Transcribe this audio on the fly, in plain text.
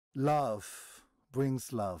Love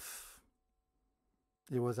brings love.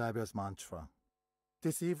 It was Alber's mantra.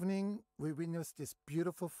 This evening, we witnessed this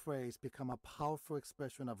beautiful phrase become a powerful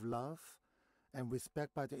expression of love and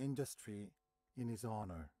respect by the industry in his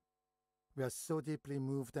honor. We are so deeply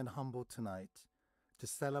moved and humbled tonight to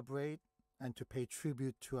celebrate and to pay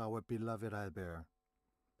tribute to our beloved Alber.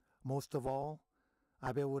 Most of all,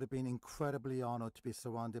 Alber would have been incredibly honored to be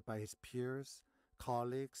surrounded by his peers,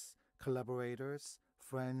 colleagues, collaborators,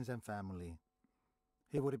 friends, and family.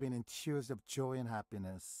 He would have been in tears of joy and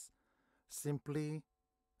happiness. Simply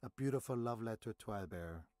a beautiful love letter to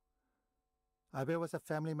Alber. Alber was a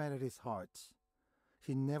family man at his heart.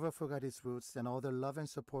 He never forgot his roots and all the love and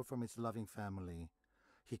support from his loving family.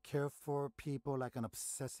 He cared for people like an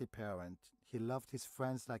obsessive parent. He loved his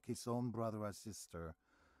friends like his own brother or sister.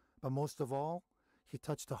 But most of all, he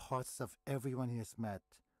touched the hearts of everyone he has met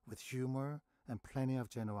with humor and plenty of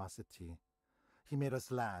generosity. He made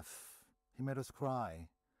us laugh, he made us cry,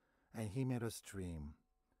 and he made us dream.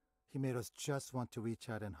 He made us just want to reach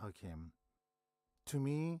out and hug him. To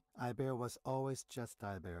me, Alber was always just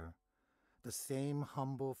Alber, the same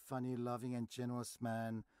humble, funny, loving, and generous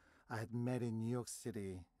man I had met in New York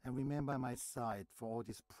City and remained by my side for all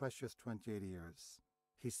these precious 28 years.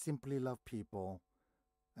 He simply loved people,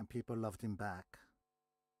 and people loved him back.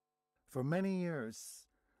 For many years,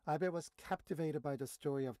 Alber was captivated by the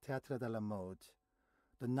story of Théâtre de la Mode,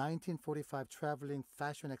 the 1945 traveling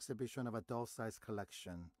fashion exhibition of adult-sized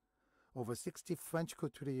collection. Over 60 French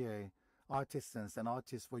couturiers, artisans, and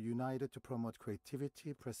artists were united to promote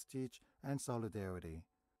creativity, prestige, and solidarity.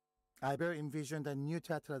 Alber envisioned a new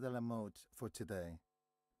Théâtre de la Mode for today.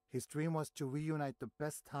 His dream was to reunite the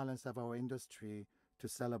best talents of our industry to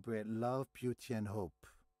celebrate love, beauty, and hope.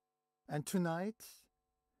 And tonight,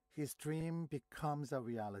 his dream becomes a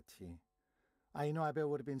reality. I know Alber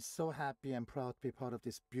would have been so happy and proud to be part of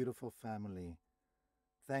this beautiful family.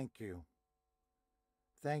 Thank you.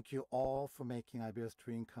 Thank you all for making Alber's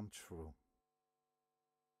dream come true.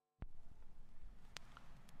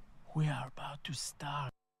 We are about to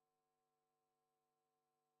start.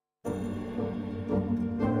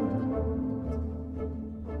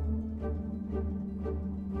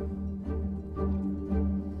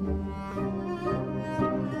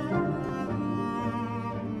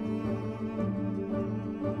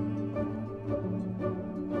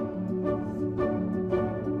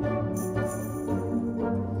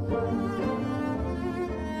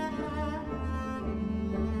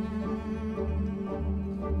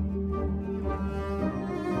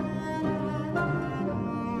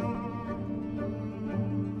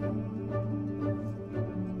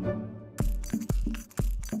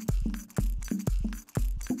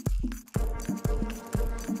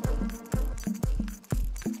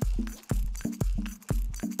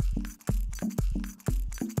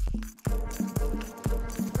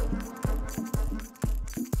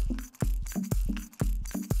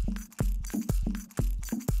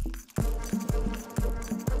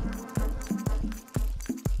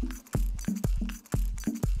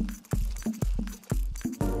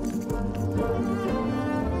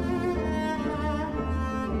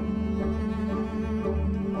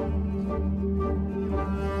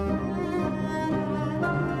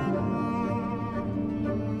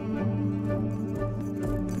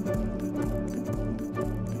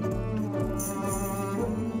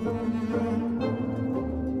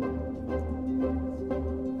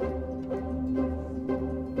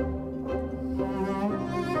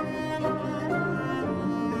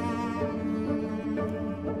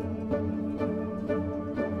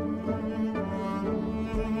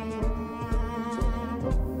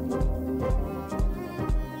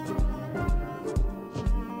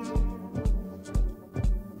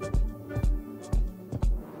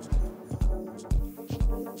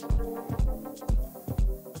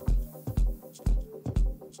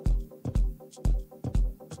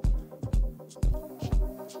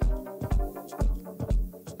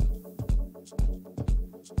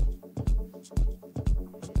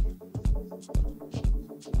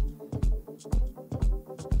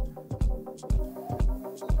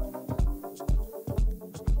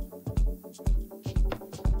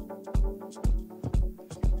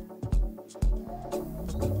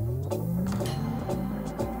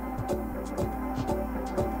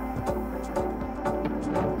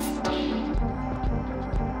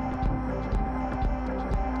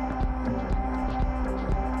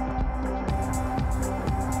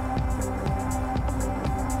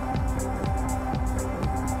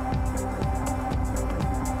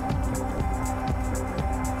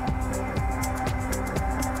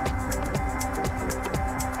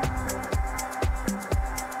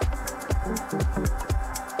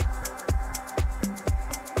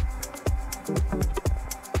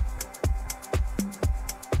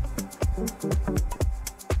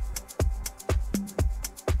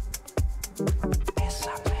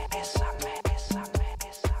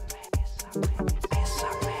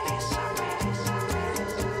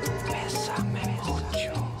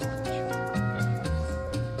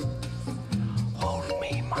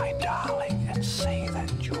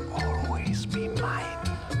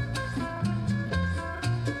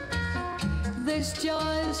 this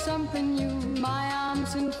joy is something new, my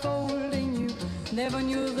arms enfolding you. Never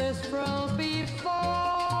knew this thrill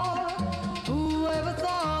before. Whoever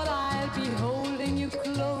thought I'd be holding you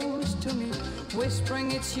close to me,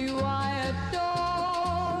 whispering it's you I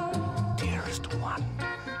adore. Dearest one,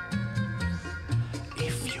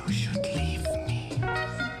 if you should leave me,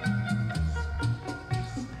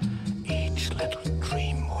 each little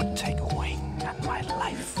dream would take wing and my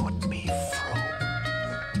life would be through.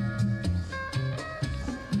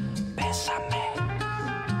 Bésame,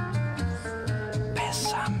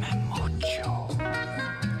 bésame mucho.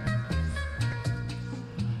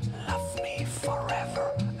 Love me forever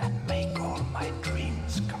and make all my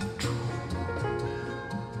dreams come true.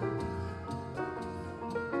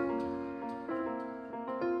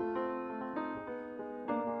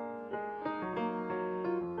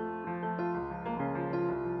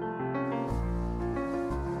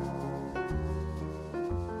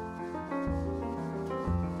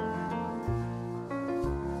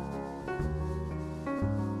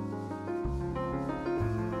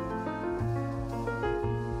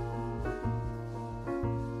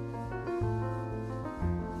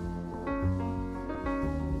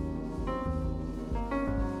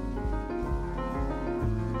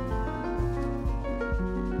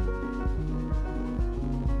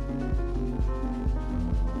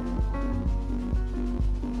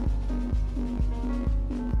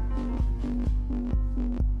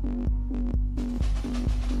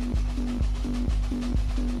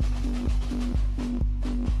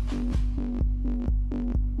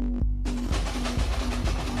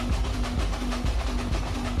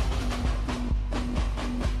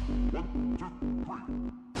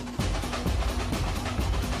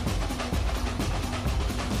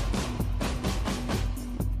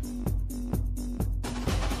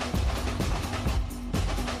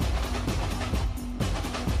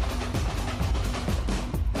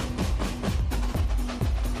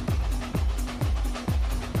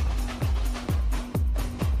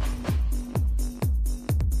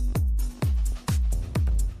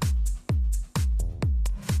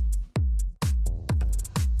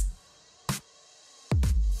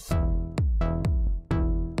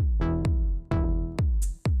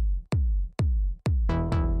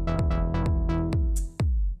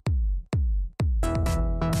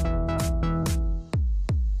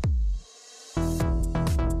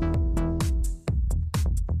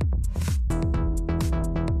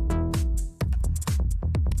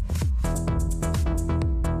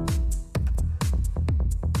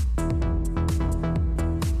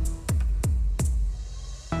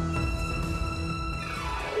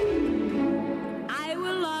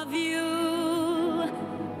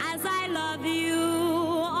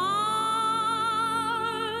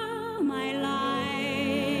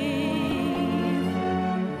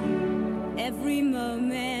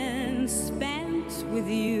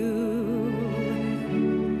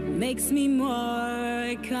 Makes me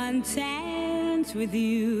more content with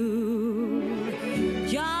you,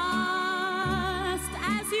 just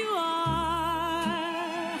as you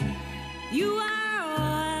are. You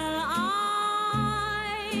are all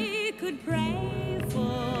I could pray for.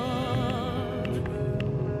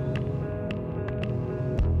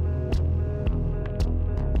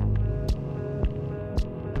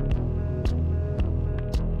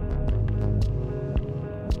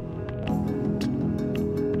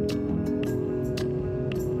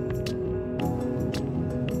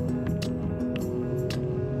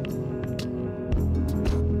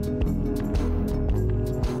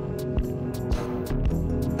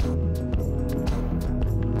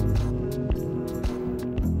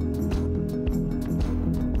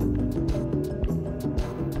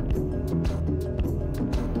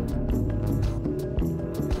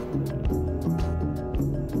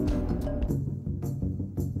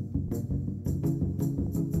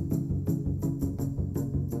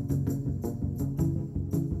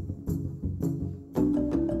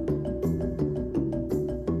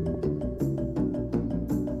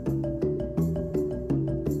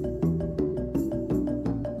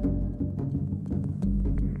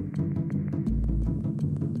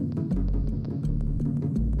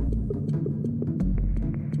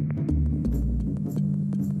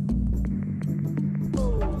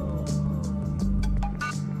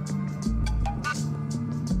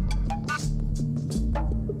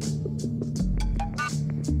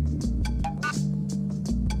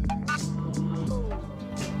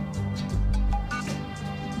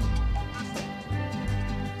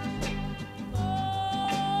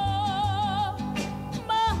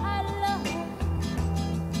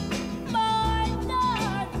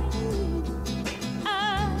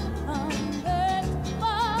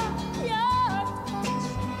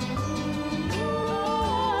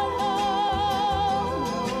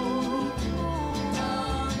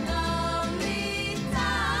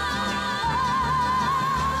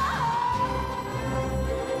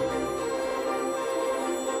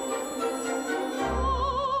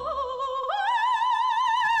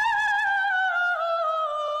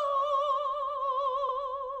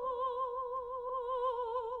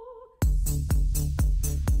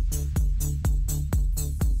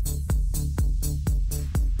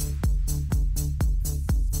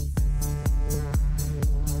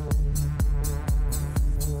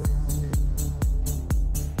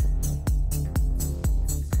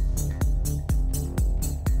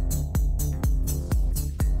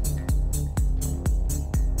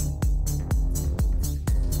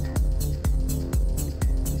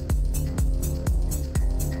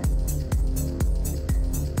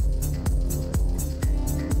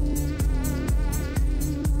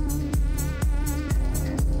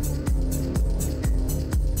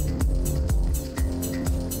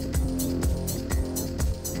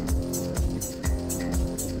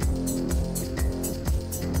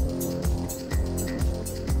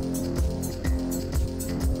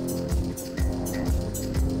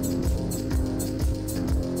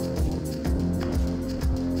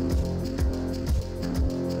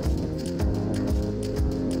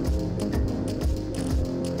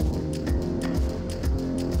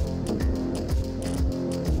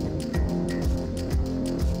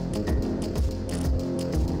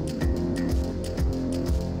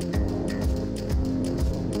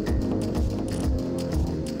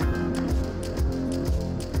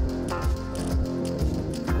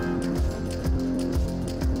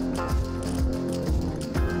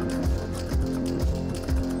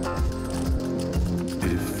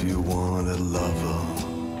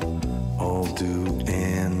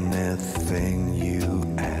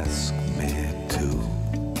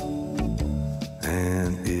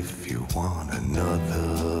 want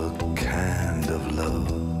another kind of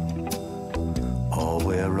love, I'll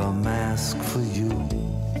wear a mask for you.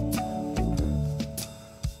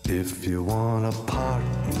 If you want a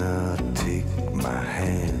partner, take my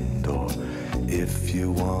hand, or if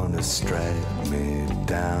you want to strike me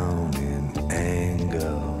down in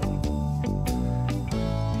anger,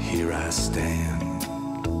 here I stand,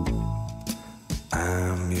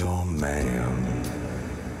 I'm your man.